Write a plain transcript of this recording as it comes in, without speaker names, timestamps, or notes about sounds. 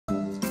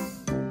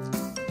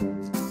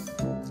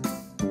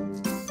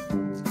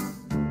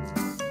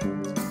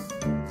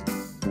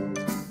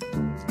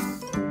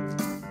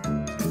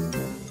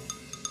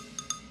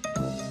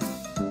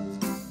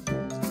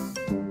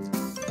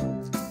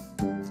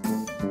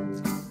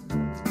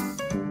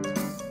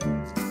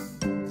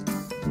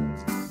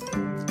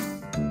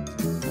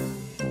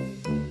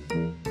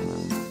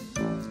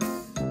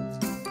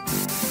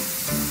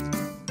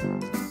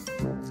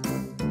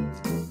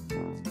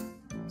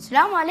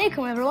Assalamu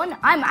alaikum everyone,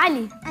 I'm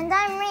Ali. And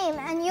I'm Reem,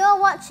 and you're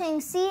watching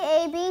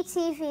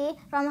CABTV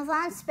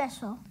Ramadan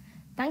Special.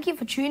 Thank you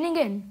for tuning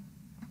in.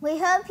 We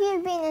hope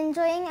you've been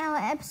enjoying our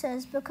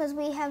episodes because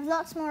we have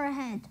lots more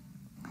ahead.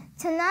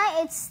 Tonight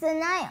it's the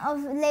night of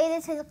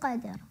Laylatul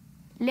Qadr.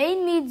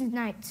 Layl means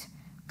night.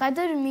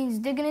 Qadr means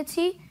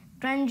dignity,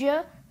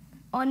 grandeur,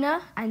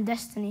 honor and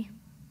destiny.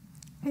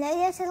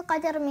 Laylatul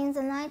Qadr means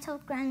the night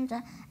of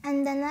grandeur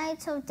and the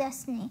night of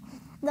destiny.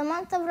 The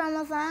month of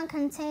Ramadan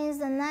contains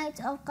the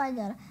night of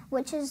Qadr,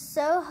 which is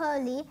so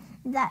holy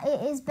that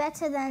it is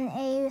better than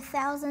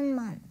 1,000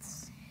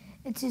 months.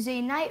 It is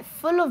a night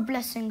full of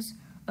blessings.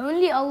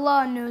 Only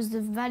Allah knows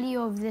the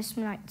value of this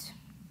night.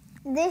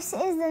 This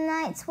is the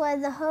night where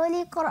the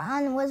Holy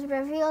Quran was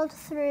revealed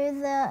through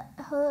the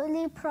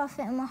Holy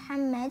Prophet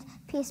Muhammad,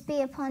 peace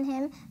be upon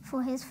him,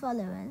 for his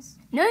followers.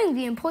 Knowing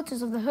the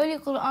importance of the Holy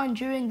Quran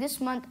during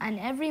this month and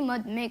every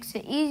month makes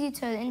it easy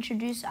to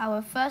introduce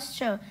our first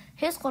show,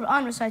 his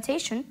Quran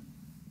recitation.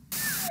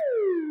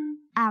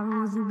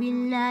 أعوذ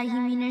بالله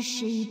من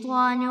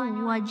الشيطان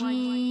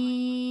الرجيم.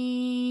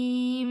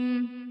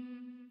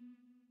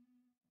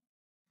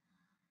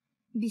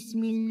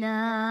 بسم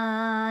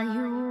الله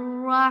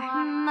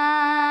الرحمن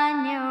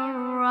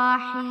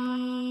الرحيم.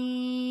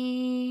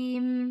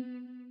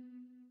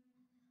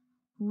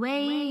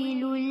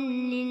 ويل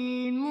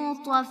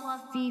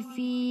للمطففين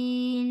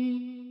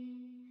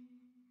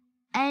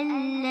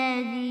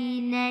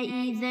الذين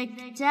إذا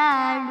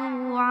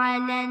اكتالوا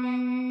على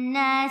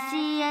الناس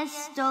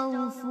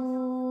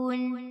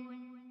يستوفون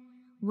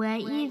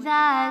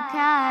وإذا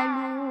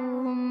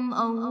كالوهم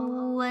أو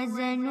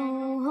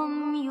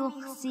وزنوهم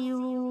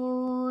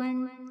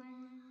يخسرون.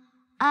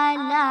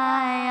 ألا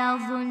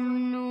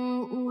يظن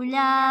أولئك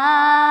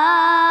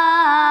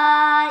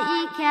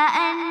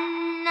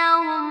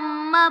أنهم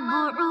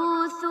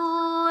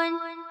مبعوثون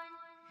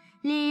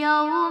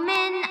ليوم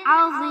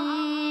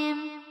عظيم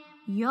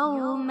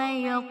يوم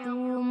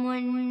يقوم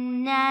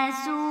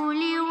الناس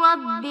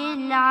لرب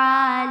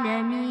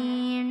العالمين.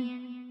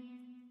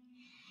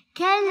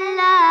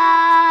 كلا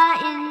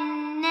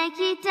إن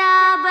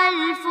كتاب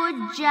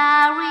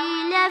الفجار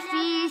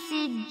لفي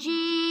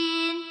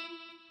سجين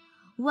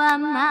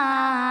وما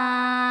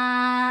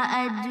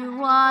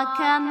أدراك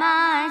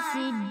ما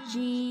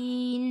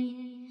سجين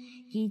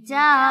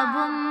كتاب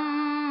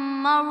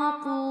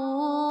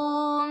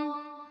مرقوم.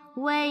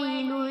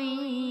 ويل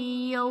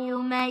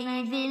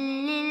يومئذ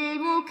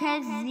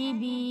للمكذبين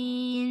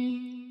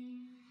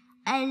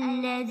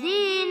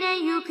الذين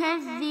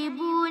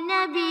يكذبون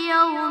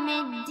بيوم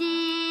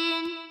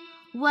الدين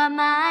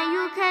وما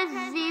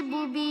يكذب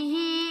به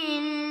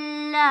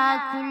إلا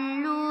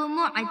كل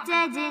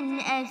معتد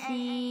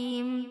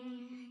أثيم.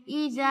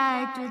 إذا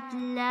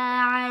تتلى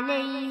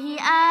عليه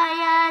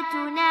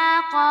آياتنا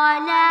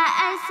قال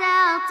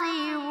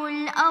أساطير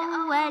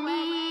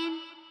الأولين.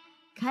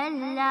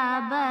 كلا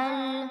بل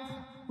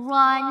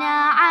ران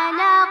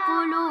على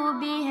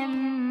قلوبهم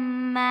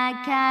ما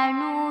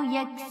كانوا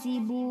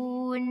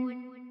يكسبون.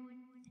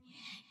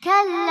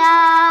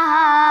 كلا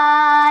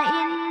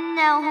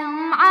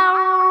إنهم عن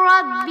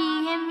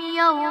ربهم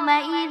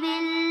يومئذ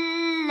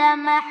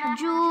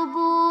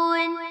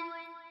لمحجوبون.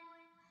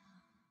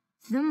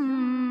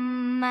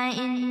 ثم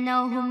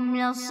إنهم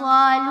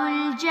لصالو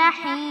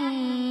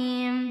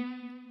الجحيم.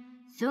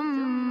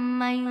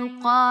 ثم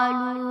يقال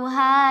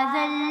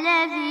هذا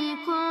الذي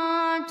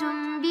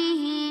كنتم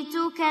به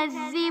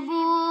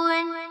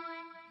تكذبون.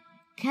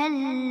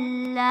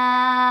 كلا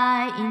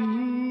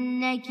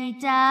إن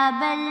كتاب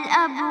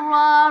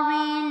الأبرار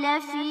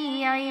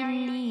لفي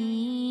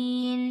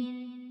عليين.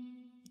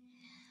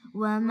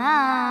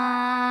 وما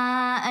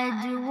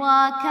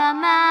أدراك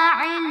ما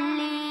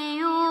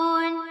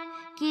عليون.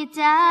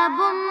 كتاب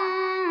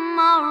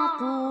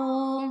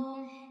مرقوم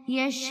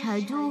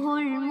يشهده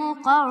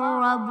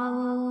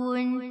المقربون.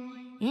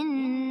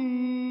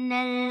 إن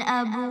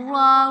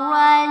الأبرار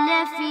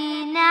لفي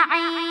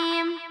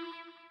نعيم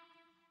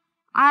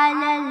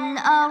على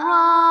الأرائك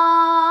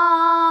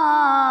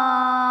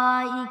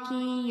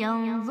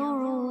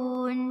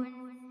ينظرون.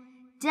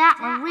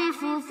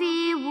 تعرف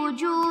في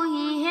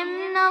وجوههم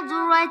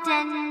نضرة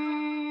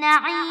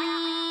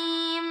النعيم.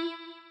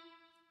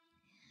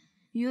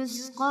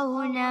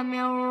 يسقون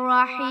من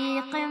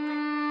رحيق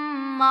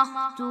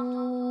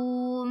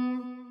مختوم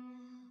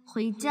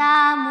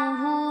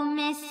ختامه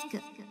مسك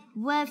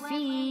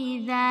وفي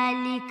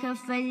ذلك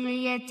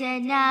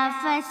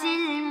فليتنافس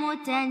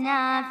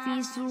المتنافسون.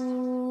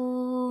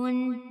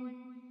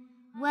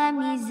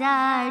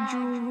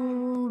 ومزاجه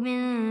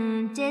من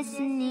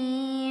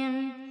تسنيم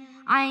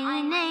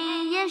عينا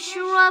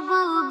يشرب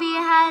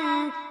بها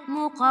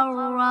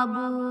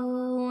المقربون.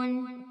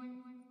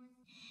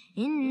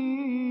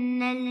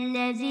 إن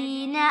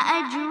الذين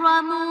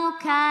أجرموا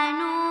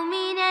كانوا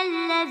من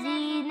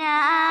الذين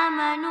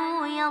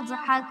آمنوا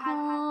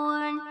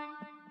يضحكون.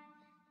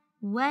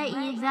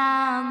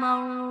 وإذا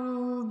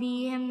مروا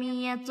بهم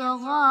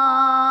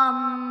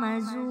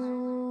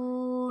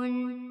يتغامزون.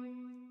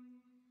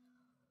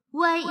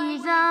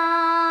 وإذا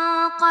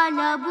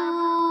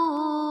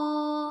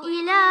انقلبوا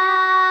إلى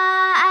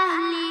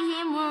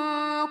أهلهم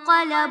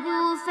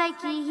انقلبوا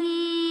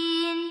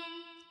فكهين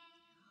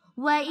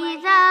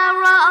وإذا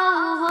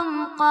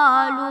رأوهم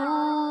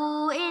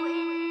قالوا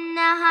إن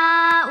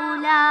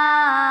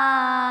هؤلاء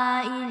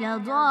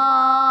لضالون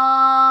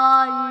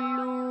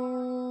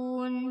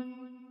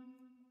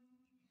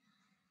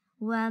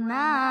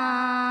وما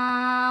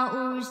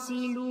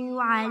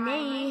أرسلوا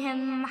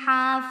عليهم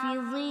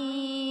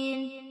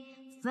حافظين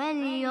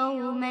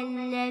فاليوم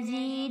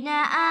الذين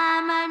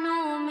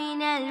آمنوا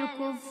من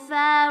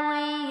الكفار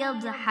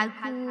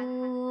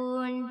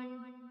يضحكون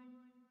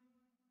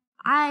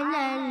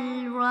على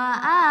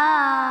الأرائك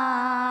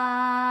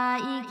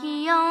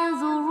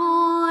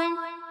ينظرون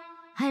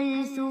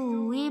هل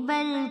ثوب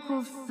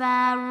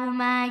الكفار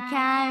ما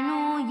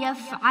كانوا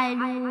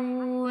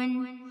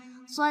يفعلون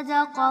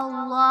صدق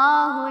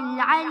الله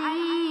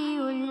العلي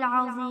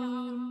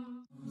العظيم.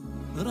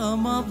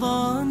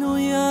 رمضان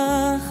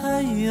يا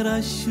خير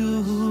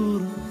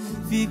الشهور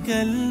فيك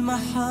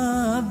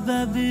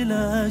المحبة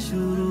بلا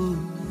شرور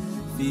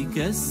فيك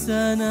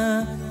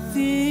السنة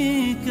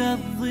فيك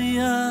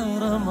الضياء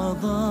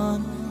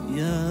رمضان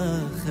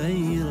يا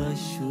خير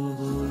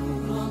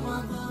الشهور.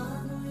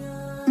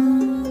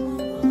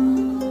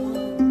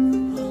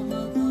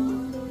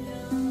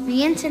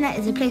 The internet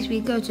is a place we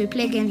go to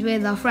play games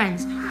with our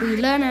friends. We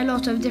learn a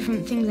lot of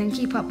different things and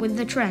keep up with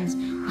the trends.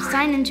 We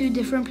sign into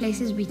different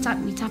places, we tap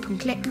and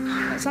click.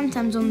 But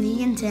sometimes on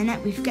the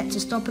internet we forget to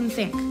stop and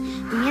think.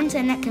 The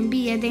internet can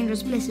be a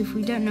dangerous place if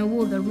we don't know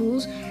all the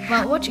rules,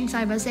 but watching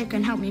CyberSafe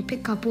can help me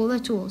pick up all the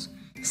tools.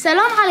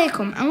 Salam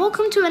alaikum and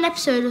welcome to an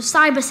episode of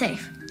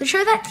CyberSafe, the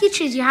show that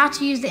teaches you how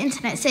to use the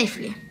internet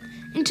safely.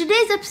 In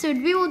today's episode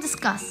we will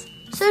discuss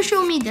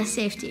social media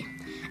safety.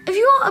 If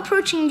you are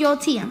approaching your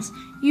teens,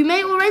 you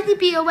may already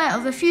be aware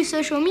of a few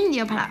social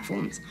media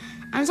platforms,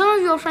 and some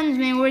of your friends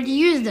may already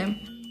use them.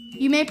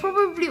 You may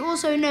probably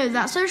also know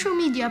that social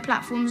media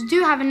platforms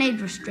do have an age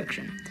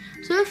restriction,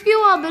 so if you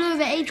are below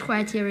the age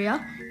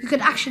criteria, you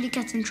could actually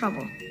get in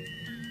trouble.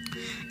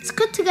 It's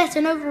good to get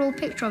an overall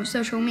picture of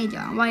social media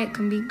and why it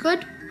can be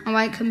good and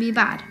why it can be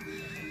bad.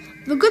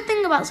 The good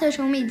thing about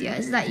social media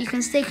is that you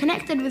can stay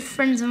connected with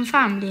friends and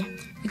family.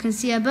 You can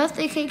see a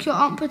birthday cake your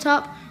aunt put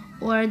up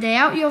or a day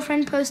out your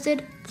friend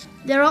posted.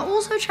 There are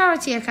also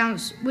charity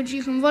accounts which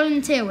you can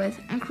volunteer with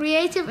and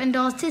creative and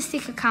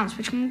artistic accounts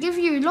which can give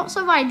you lots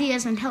of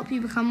ideas and help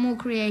you become more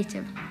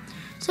creative.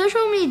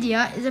 Social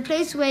media is a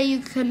place where you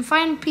can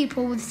find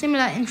people with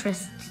similar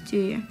interests to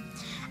you,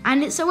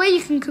 and it's a way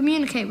you can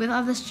communicate with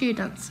other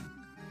students.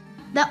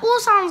 That all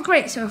sounds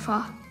great so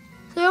far,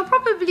 so you're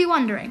probably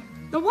wondering,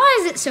 now why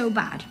is it so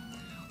bad?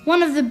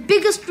 One of the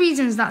biggest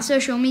reasons that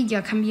social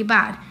media can be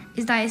bad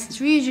is that it's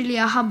usually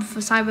a hub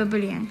for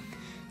cyberbullying.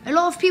 A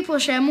lot of people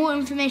share more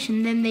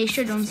information than they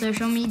should on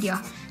social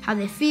media, how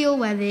they feel,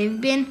 where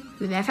they've been,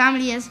 who their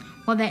family is,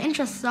 what their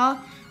interests are.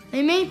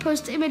 They may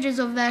post images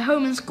of their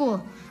home and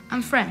school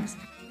and friends,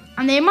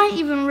 and they might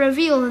even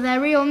reveal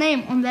their real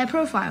name on their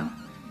profile.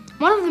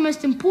 One of the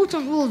most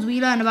important rules we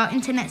learn about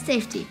internet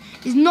safety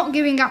is not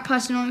giving out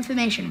personal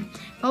information.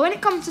 But when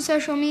it comes to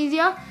social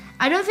media,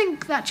 I don't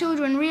think that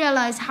children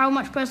realize how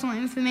much personal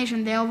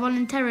information they are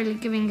voluntarily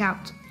giving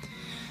out.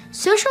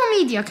 Social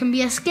media can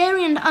be a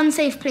scary and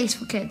unsafe place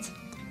for kids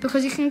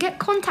because you can get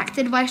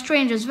contacted by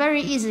strangers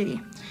very easily,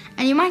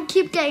 and you might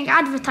keep getting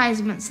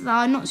advertisements that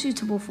are not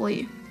suitable for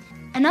you.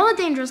 Another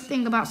dangerous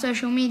thing about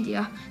social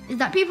media is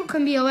that people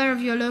can be aware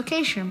of your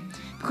location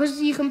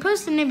because you can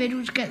post an image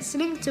which gets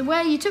linked to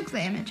where you took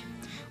the image.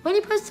 When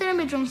you post an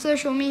image on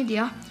social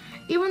media,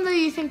 even though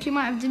you think you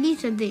might have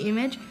deleted the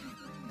image,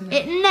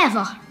 it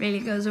never really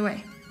goes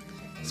away.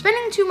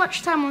 Spending too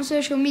much time on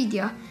social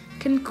media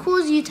can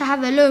cause you to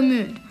have a low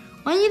mood.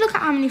 When you look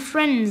at how many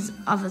friends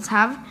others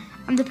have,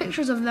 and the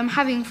pictures of them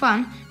having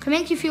fun can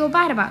make you feel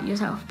bad about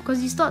yourself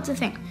because you start to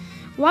think,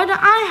 why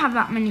don't I have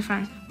that many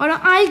friends? Why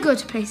don't I go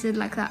to places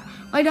like that?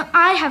 Why don't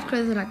I have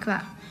clothes like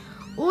that?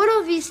 All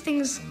of these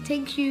things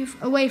take you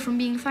away from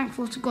being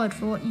thankful to God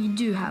for what you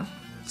do have.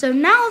 So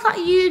now that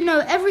you know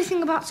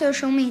everything about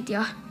social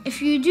media,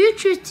 if you do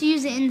choose to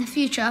use it in the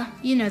future,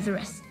 you know the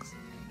risks.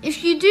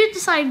 If you do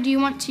decide you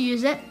want to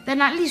use it,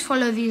 then at least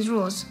follow these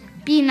rules.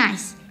 Be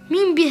nice.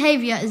 Mean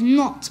behavior is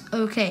not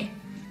okay.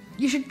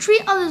 You should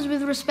treat others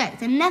with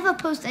respect and never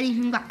post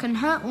anything that can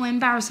hurt or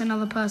embarrass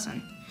another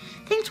person.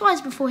 Think twice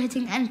before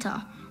hitting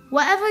enter.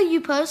 Whatever you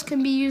post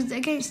can be used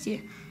against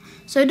you.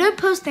 So don't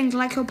post things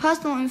like your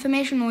personal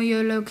information or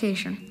your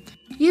location.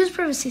 Use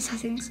privacy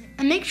settings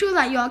and make sure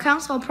that your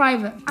accounts are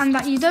private and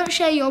that you don't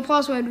share your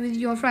password with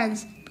your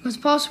friends because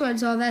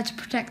passwords are there to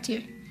protect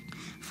you.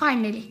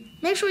 Finally,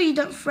 make sure you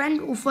don't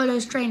friend or follow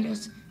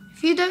strangers.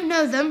 If you don't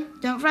know them,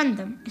 don't friend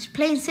them. It's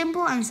plain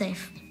simple and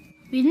safe.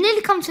 We've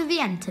nearly come to the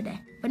end today,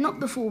 but not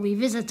before we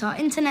visit our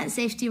internet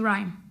safety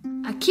rhyme.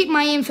 I keep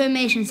my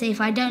information safe,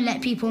 I don't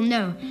let people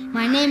know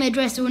my name,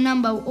 address or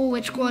number or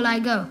which school I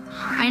go.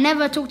 I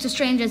never talk to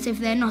strangers if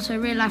they're not a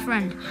real life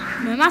friend.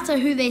 No matter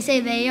who they say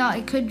they are,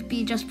 it could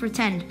be just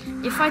pretend.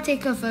 If I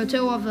take a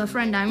photo of a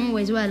friend, I'm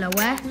always well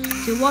aware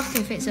to ask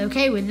if it's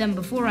okay with them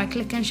before I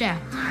click and share.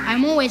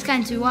 I'm always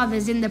kind to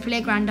others in the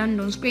playground and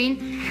on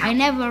screen. I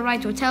never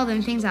write or tell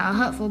them things that are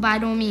hurtful,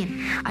 bad or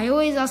mean. I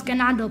always ask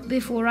an adult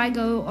before I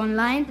go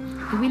online.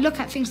 If we look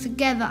at things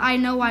together, I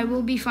know I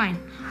will be fine.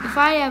 If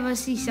I ever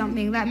see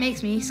something that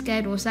makes me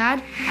scared or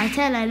sad, I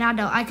tell an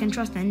adult I can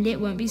trust and it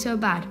won't be so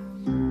bad.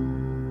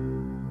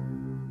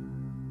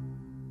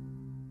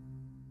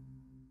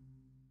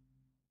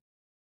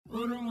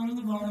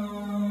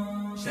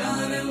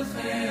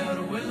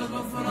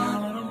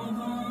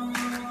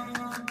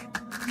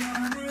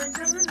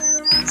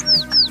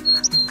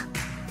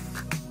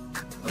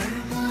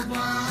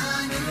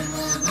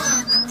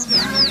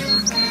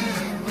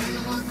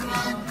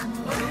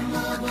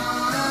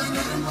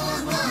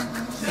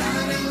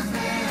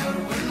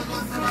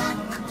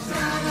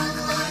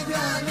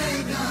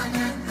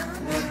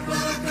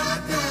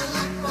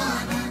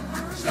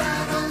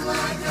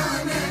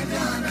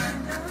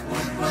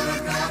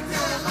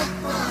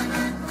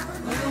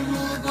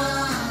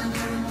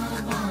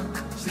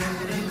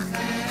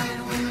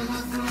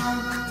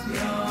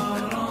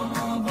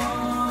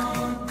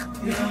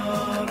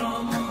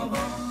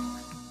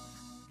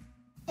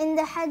 In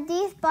the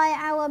hadith by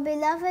our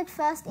beloved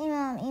first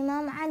Imam,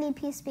 Imam Ali,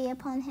 peace be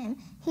upon him,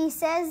 he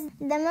says,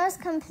 the most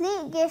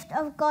complete gift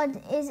of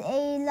God is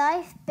a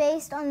life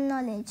based on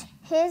knowledge.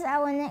 Here's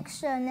our next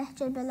show,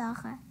 Nahj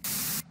al-Balagha.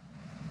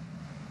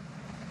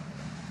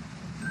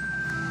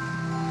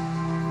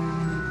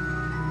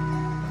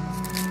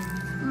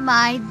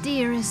 My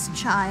dearest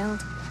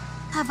child,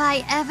 have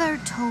I ever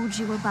told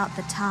you about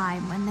the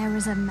time when there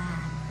was a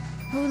man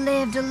who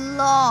lived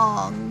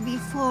long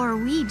before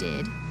we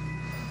did?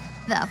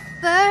 The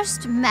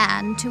first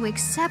man to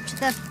accept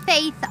the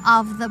faith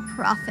of the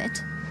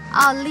Prophet,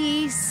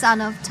 Ali,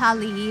 son of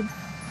Talib.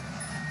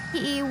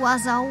 He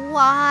was a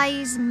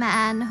wise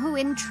man who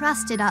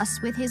entrusted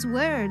us with his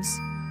words.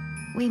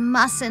 We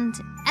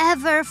mustn't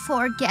ever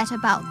forget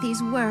about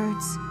these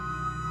words.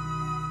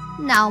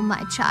 Now,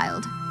 my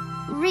child,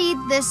 read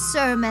this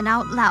sermon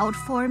out loud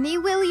for me,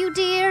 will you,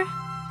 dear?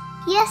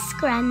 Yes,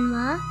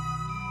 Grandma.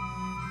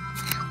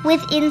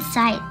 With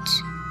insight.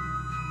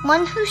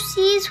 One who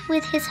sees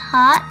with his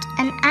heart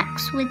and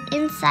acts with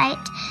insight,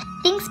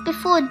 thinks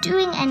before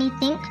doing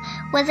anything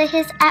whether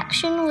his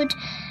action would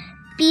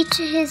be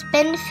to his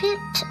benefit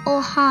or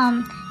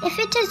harm. If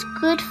it is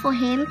good for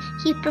him,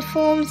 he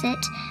performs it,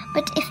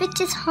 but if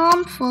it is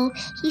harmful,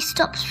 he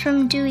stops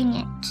from doing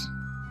it.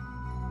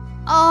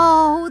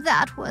 Oh,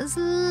 that was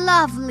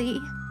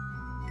lovely.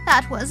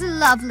 That was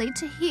lovely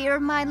to hear,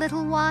 my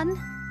little one.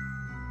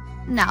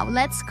 Now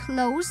let's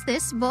close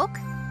this book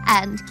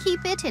and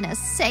keep it in a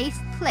safe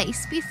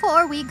place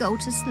before we go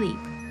to sleep.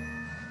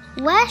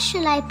 Where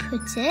shall I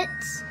put it?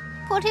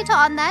 Put it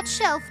on that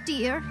shelf,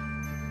 dear.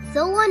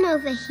 The one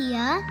over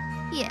here?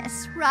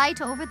 Yes, right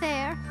over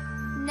there,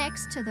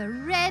 next to the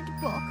red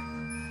book.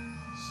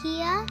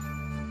 Here?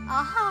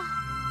 Aha,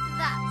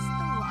 that's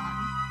the one.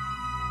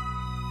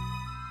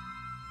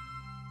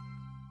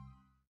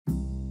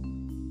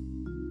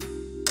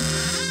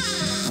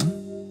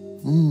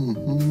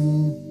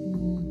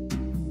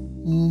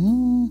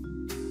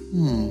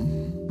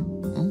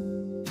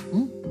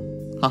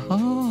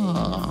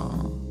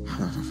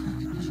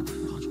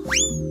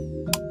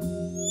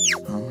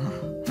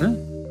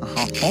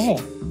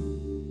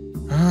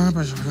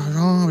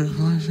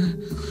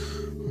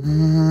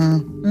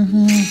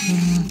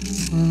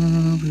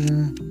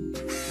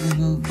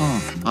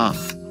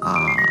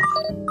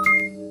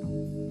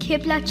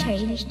 Qibla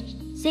changed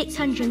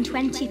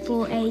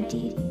 624 AD.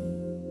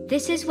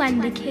 This is when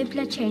the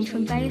Qibla changed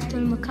from Bayt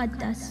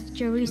al-Muqaddas,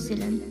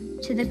 Jerusalem,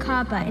 to the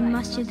Kaaba in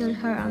Masjid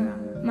al-Haram,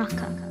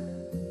 Makkah.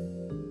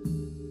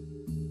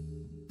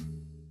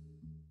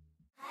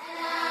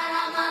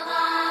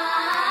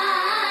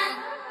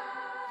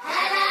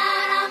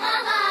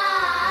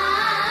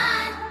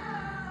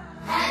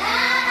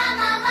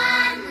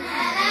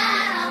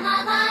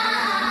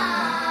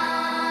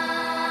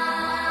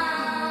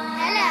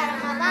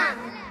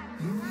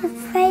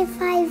 Pray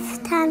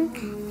 5 times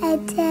a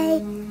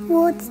day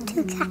towards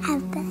to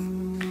Kaaba.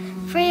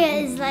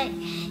 Prayer is like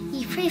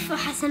you pray for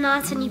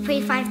hasanat and you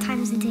pray 5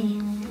 times a day.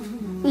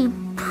 We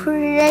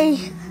pray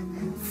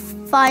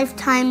 5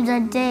 times a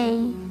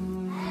day.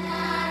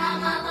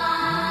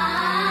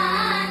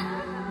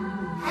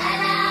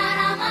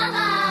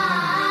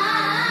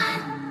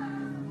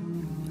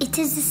 It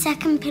is the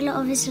second pillar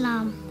of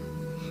Islam.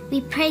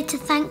 We pray to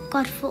thank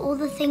God for all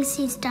the things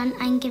He's done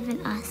and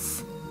given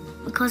us.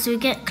 Because we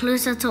get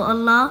closer to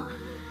Allah,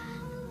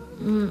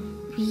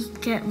 we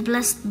get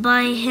blessed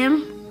by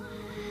Him,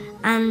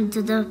 and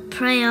the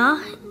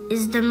prayer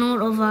is the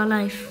nur of our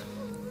life.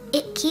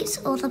 It keeps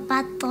all the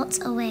bad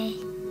thoughts away.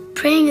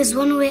 Praying is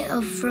one way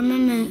of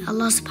remembering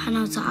Allah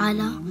subhanahu wa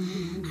ta'ala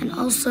and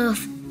also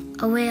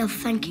a way of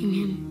thanking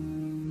Him.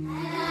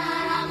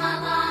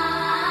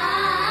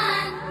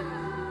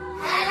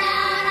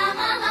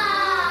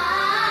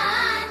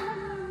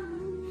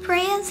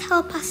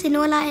 help us in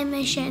all our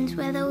emotions,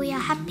 whether we are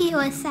happy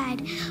or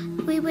sad.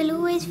 We will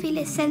always feel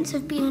a sense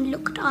of being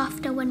looked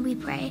after when we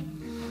pray.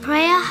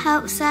 Prayer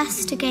helps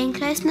us to gain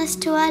closeness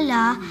to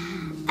Allah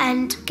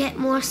and get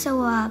more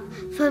sawab.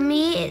 For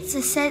me, it's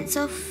a sense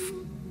of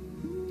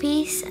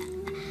peace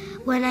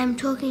when I'm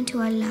talking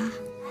to Allah.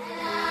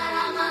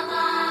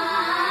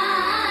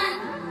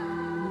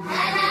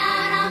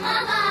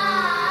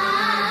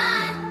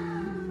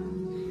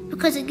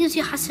 Because it gives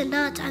you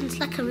hasanat and it's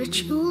like a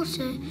ritual,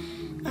 so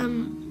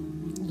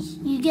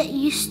you get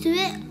used to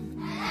it.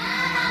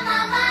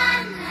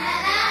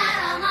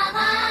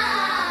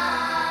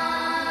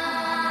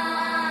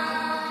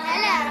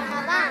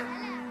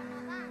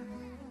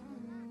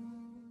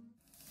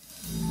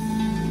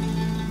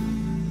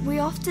 We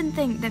often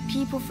think that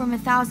people from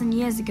 1,000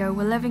 years ago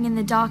were living in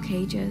the Dark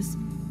Ages.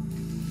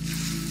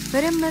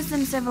 But in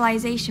Muslim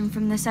civilization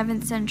from the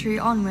 7th century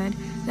onward,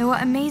 there were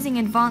amazing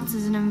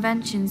advances and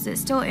inventions that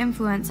still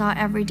influence our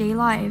everyday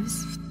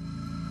lives.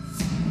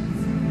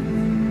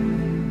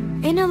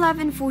 In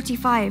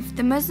 1145,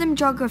 the Muslim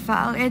geographer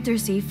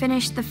Al-Idrisi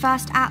finished the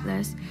first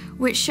atlas,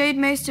 which showed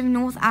most of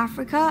North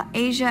Africa,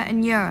 Asia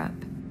and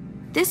Europe.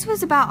 This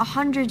was about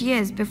 100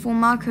 years before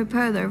Marco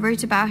Polo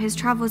wrote about his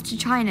travels to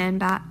China and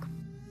back.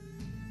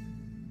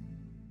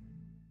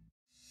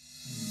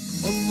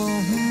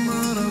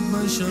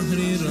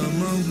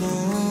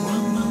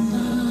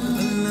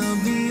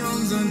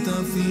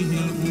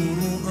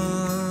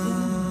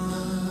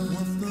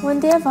 One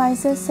day a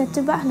vizier said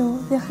to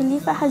Bahlul, "The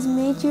Khalifa has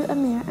made you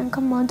Amir and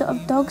commander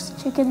of dogs,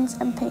 chickens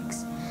and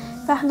pigs."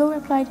 Bahlul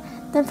replied,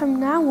 "Then from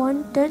now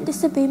on, don't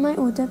disobey my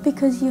order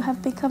because you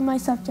have become my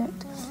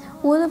subject."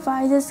 All the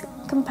vizier's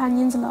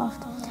companions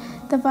laughed.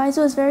 The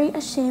vizier was very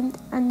ashamed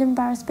and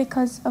embarrassed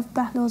because of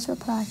Bahlul's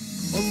reply.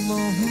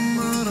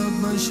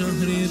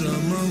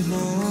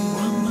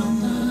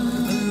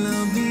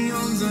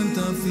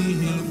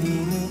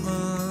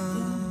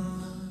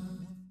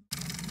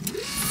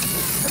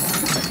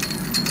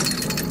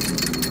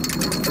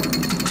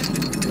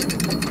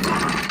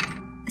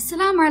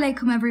 Assalamu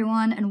alaikum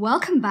everyone and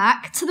welcome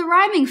back to the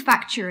Rhyming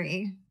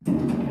Factory.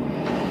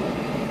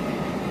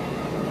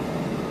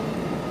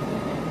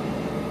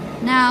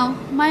 Now,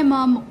 my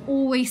mum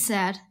always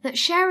said that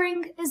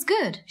sharing is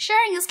good,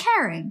 sharing is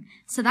caring,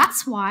 so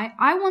that's why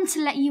I want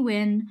to let you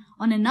in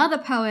on another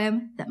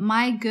poem that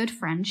my good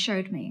friend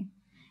showed me.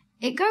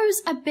 It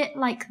goes a bit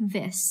like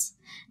this.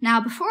 Now,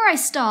 before I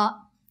start,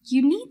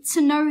 you need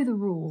to know the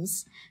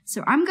rules,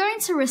 so I'm going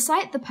to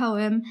recite the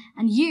poem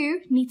and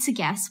you need to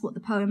guess what the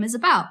poem is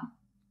about.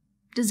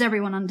 Does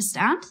everyone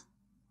understand?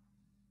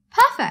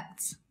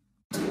 Perfect!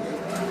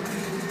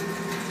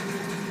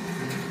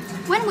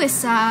 When we're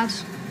sad,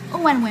 or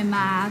when we're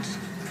mad,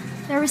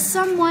 there is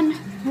someone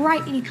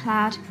brightly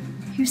clad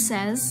who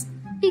says,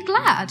 "Be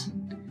glad."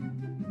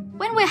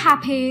 When we're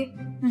happy,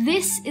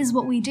 this is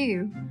what we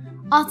do.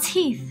 Our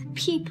teeth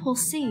people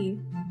see.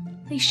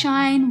 They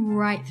shine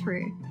right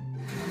through.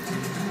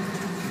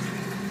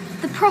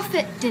 The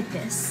Prophet did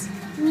this.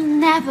 We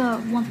never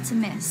want to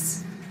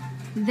miss.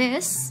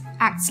 This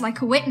acts like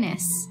a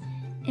witness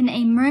in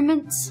a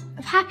moment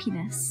of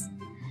happiness.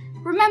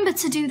 Remember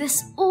to do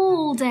this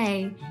all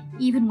day,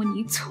 even when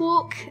you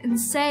talk and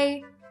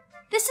say,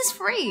 "This is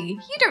free,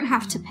 you don't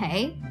have to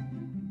pay."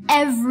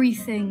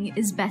 Everything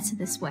is better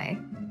this way.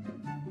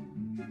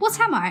 What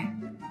am I?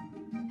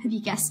 Have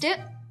you guessed it?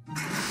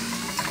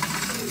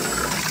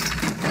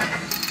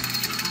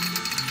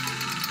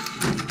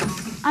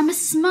 I'm a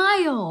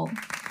smile.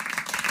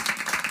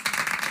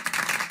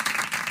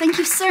 Thank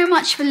you so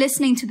much for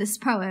listening to this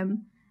poem.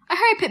 I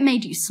hope it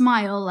made you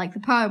smile like the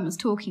poem was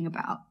talking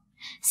about.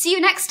 See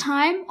you next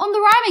time on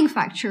the Rhyming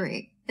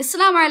Factory.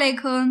 Assalamu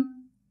alaikum.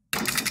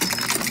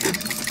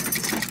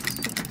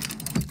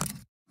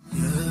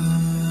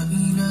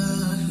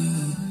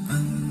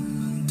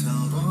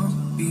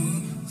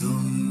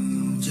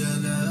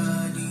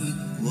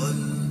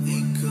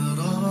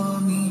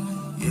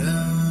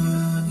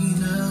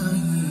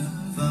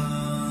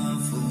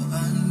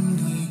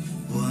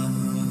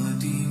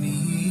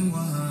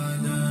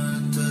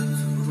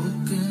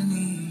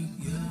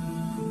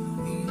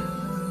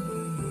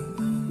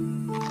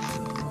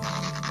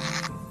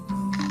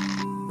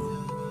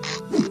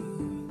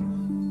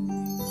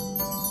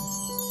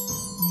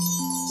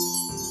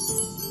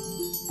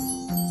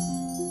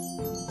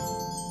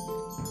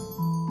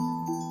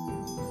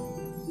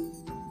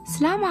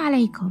 Assalamu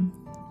alaikum.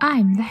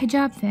 I'm the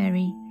Hijab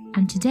Fairy,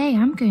 and today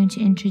I'm going to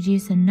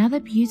introduce another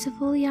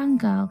beautiful young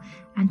girl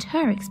and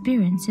her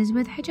experiences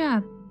with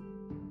hijab.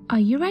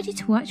 Are you ready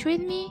to watch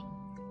with me?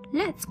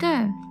 Let's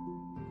go.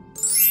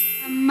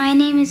 My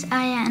name is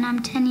Aya and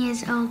I'm 10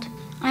 years old.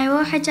 I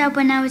wore hijab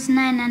when I was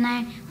 9 and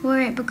I wore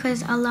it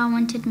because Allah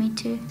wanted me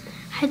to.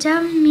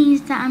 Hijab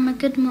means that I'm a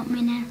good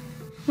mu'minah.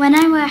 When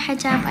I wear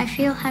hijab, I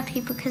feel happy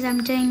because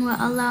I'm doing what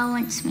Allah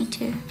wants me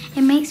to.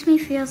 It makes me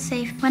feel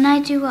safe. When I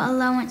do what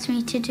Allah wants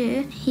me to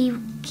do, He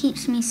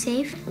keeps me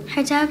safe.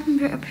 Hijab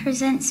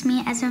represents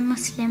me as a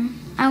Muslim.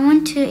 I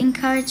want to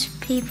encourage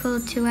people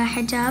to wear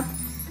hijab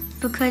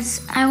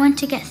because I want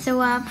to get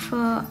thawab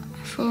for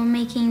for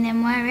making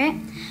them wear it,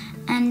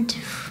 and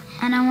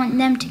I want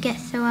them to get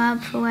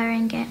thawab for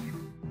wearing it.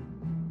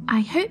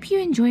 I hope you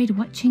enjoyed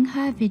watching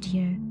her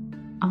video.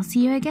 I'll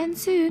see you again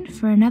soon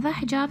for another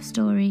hijab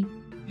story.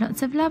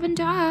 Lots of love and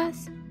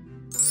du'as.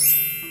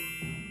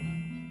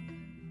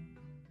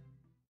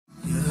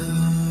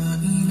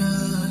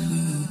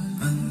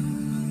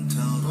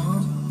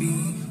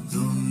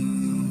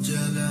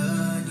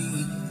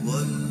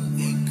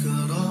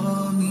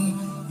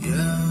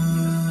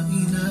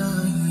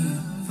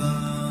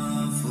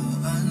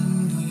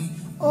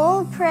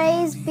 All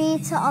praise be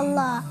to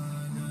Allah,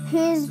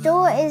 whose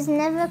door is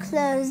never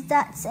closed.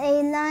 That's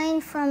a line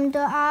from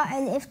Dua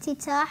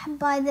al-Iftitah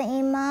by the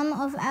Imam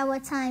of our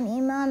time,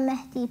 Imam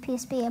Mahdi,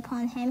 peace be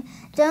upon him.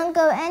 Don't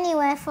go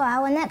anywhere for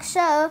our next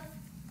show.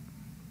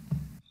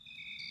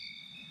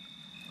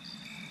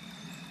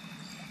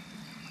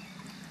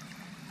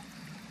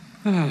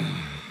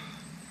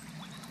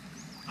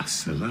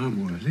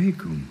 Assalamu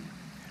alaikum.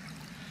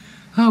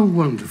 How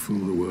wonderful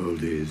the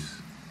world is.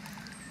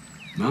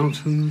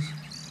 Mountains,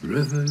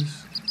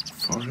 rivers,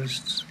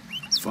 forests,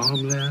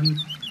 farmland,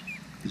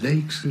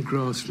 lakes and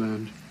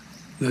grassland,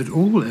 that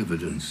all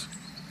evidence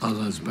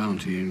Allah's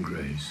bounty and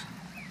grace.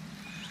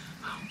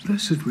 How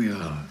blessed we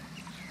are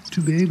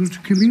to be able to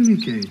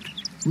communicate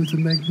with the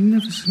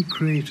magnificent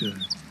Creator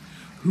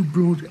who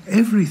brought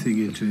everything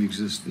into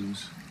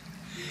existence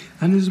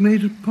and has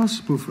made it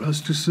possible for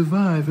us to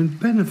survive and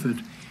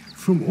benefit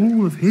from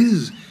all of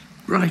His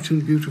bright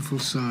and beautiful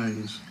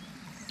signs.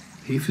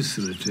 He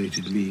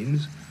facilitated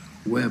means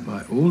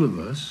whereby all of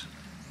us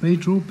may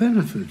draw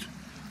benefit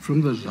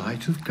from the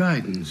light of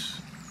guidance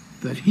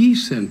that He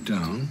sent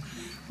down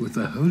with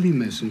the Holy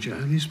Messenger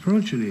and his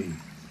progeny,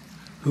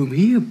 whom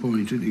He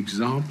appointed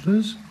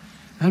exemplars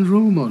and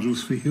role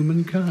models for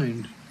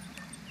humankind.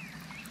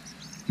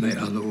 May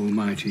Allah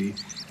Almighty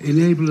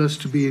enable us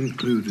to be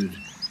included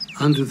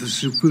under the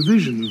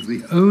supervision of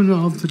the owner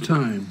of the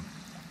time,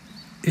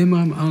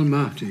 Imam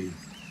al-Mahdi,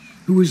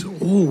 who is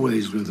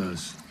always with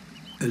us,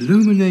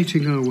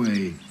 illuminating our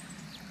way,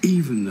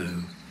 even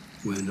though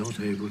we're not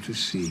able to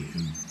see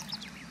him.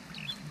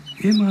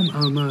 Imam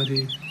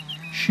al-Mahdi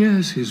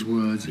shares his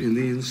words in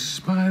the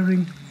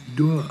inspiring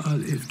Dua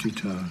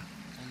al-Iftitah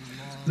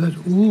that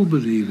all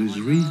believers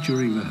read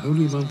during the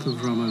holy month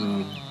of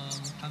Ramadan.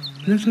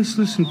 Let us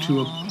listen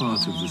to a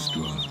part of this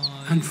dua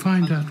and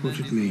find out what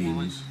it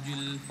means.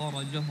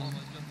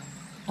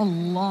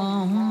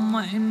 اللهم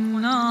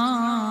إنا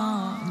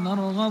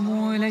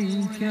نرغب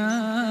إليك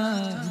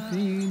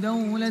في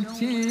دولة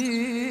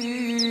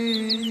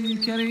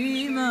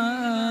كريمة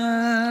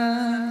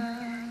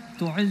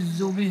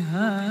تعز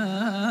بها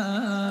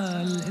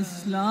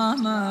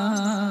الإسلام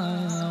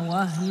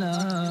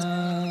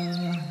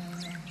وأهله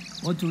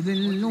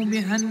وتذل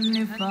بها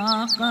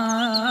النفاق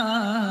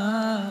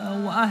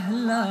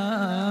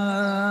وأهله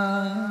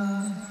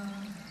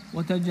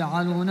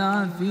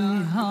وتجعلنا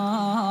فيها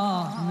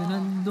من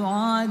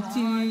الدعاة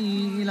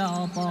إلى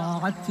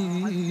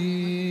طاعتك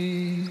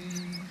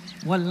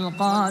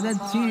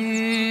والقادة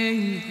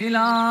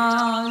إلى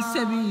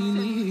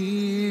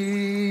سبيلك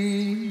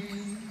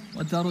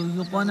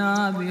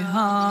وترزقنا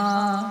بها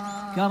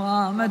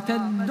كرامة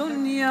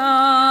الدنيا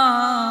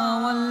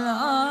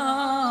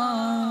والآخرة.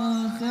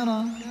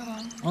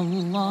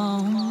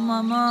 اللهم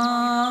ما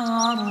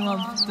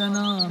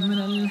عرفتنا من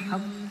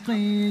الحق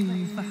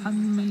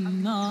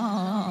فحملناه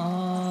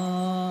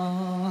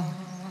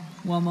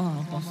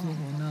وما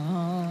قصرنا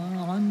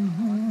عنه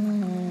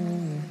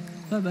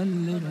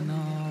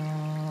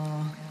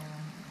فبلغناه.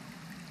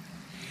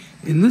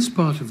 In this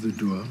part of the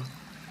dua,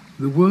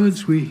 the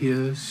words we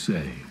hear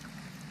say,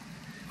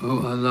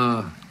 O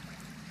Allah,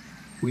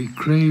 we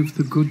crave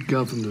the good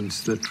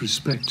governance that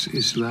respects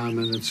Islam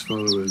and its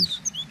followers.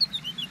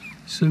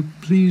 So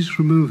please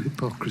remove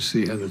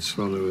hypocrisy and its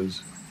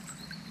followers.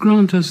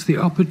 Grant us the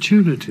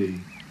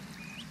opportunity,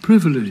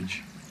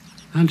 privilege,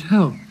 and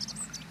help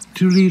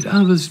to lead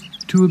others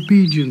to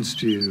obedience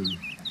to you,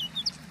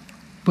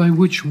 by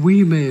which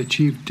we may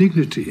achieve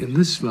dignity in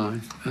this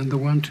life and the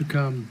one to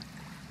come.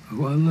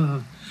 O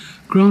Allah,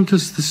 grant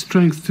us the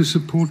strength to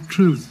support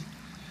truth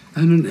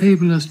and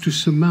enable us to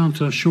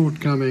surmount our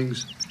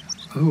shortcomings.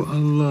 O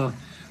Allah,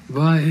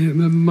 by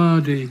Imam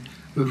Mahdi,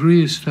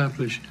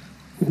 re-establish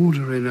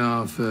order in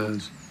our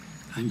affairs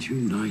and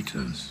unite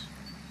us.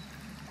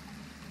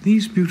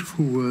 These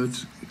beautiful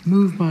words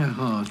move my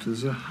heart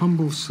as a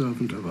humble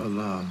servant of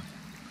Allah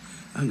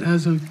and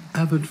as an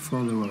avid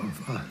follower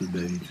of Ahl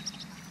Bayt.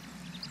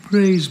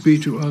 Praise be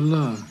to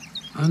Allah,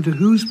 under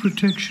whose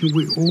protection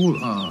we all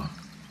are,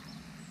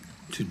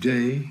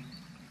 today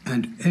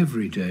and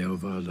every day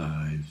of our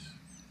lives.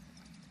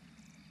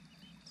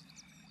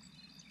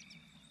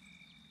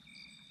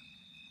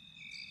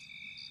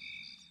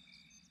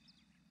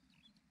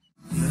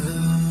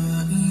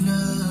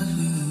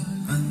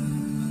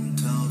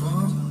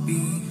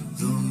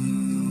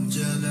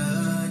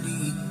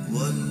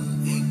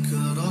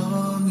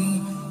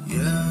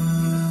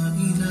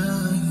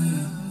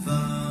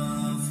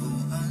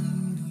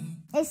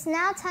 It's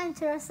now time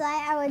to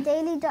recite our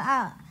daily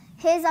dua.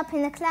 He's up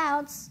in the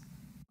clouds.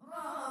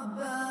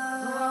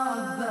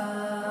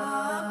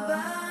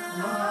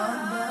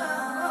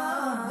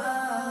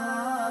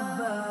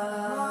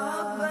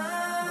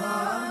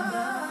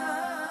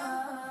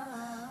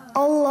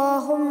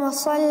 اللهم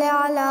صل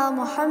على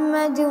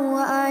محمد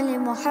وآل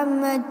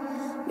محمد.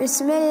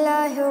 بسم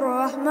الله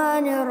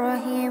الرحمن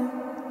الرحيم.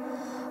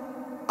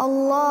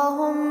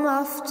 اللهم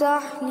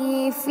افتح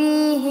لي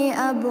فيه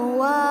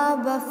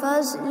أبواب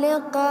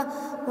فضلك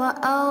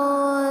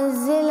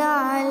وأنزل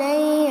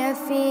علي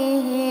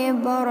فيه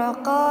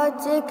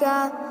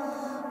بركاتك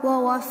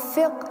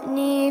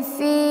ووفقني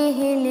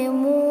فيه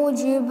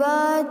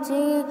لموجبات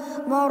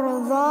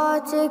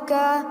مرضاتك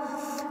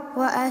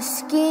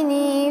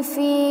وأسكني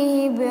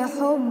فيه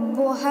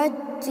بحبهة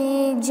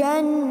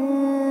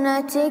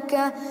جنتك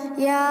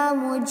يا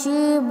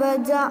مجيب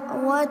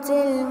دعوة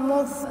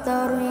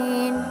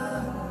المضطرين.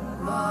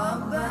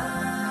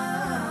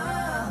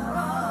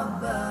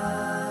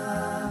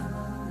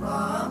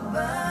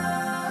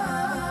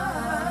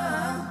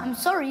 I'm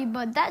sorry,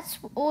 but that's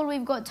all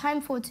we've got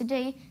time for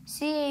today.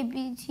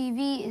 CABTV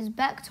is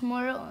back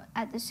tomorrow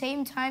at the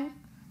same time.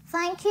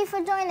 Thank you for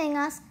joining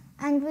us,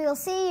 and we'll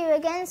see you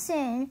again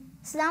soon.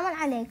 Assalamu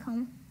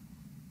alaikum.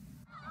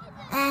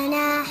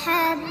 أنا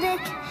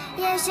أحبك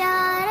يا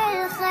شهر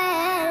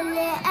الخير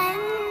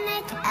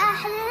لأنك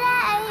أحلى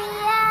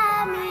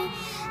أيامي.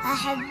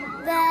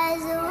 أحب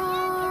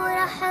أزور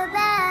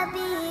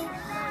أحبابي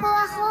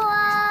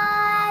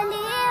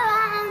وأخوالي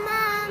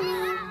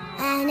وعمامي.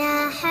 أنا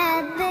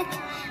أحبك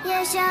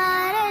يا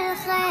شهر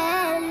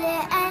الخير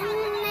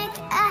لأنك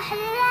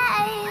أحلى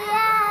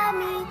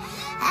أيامي.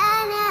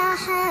 أنا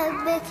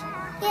أحبك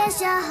يا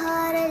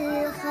شهر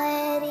الخير.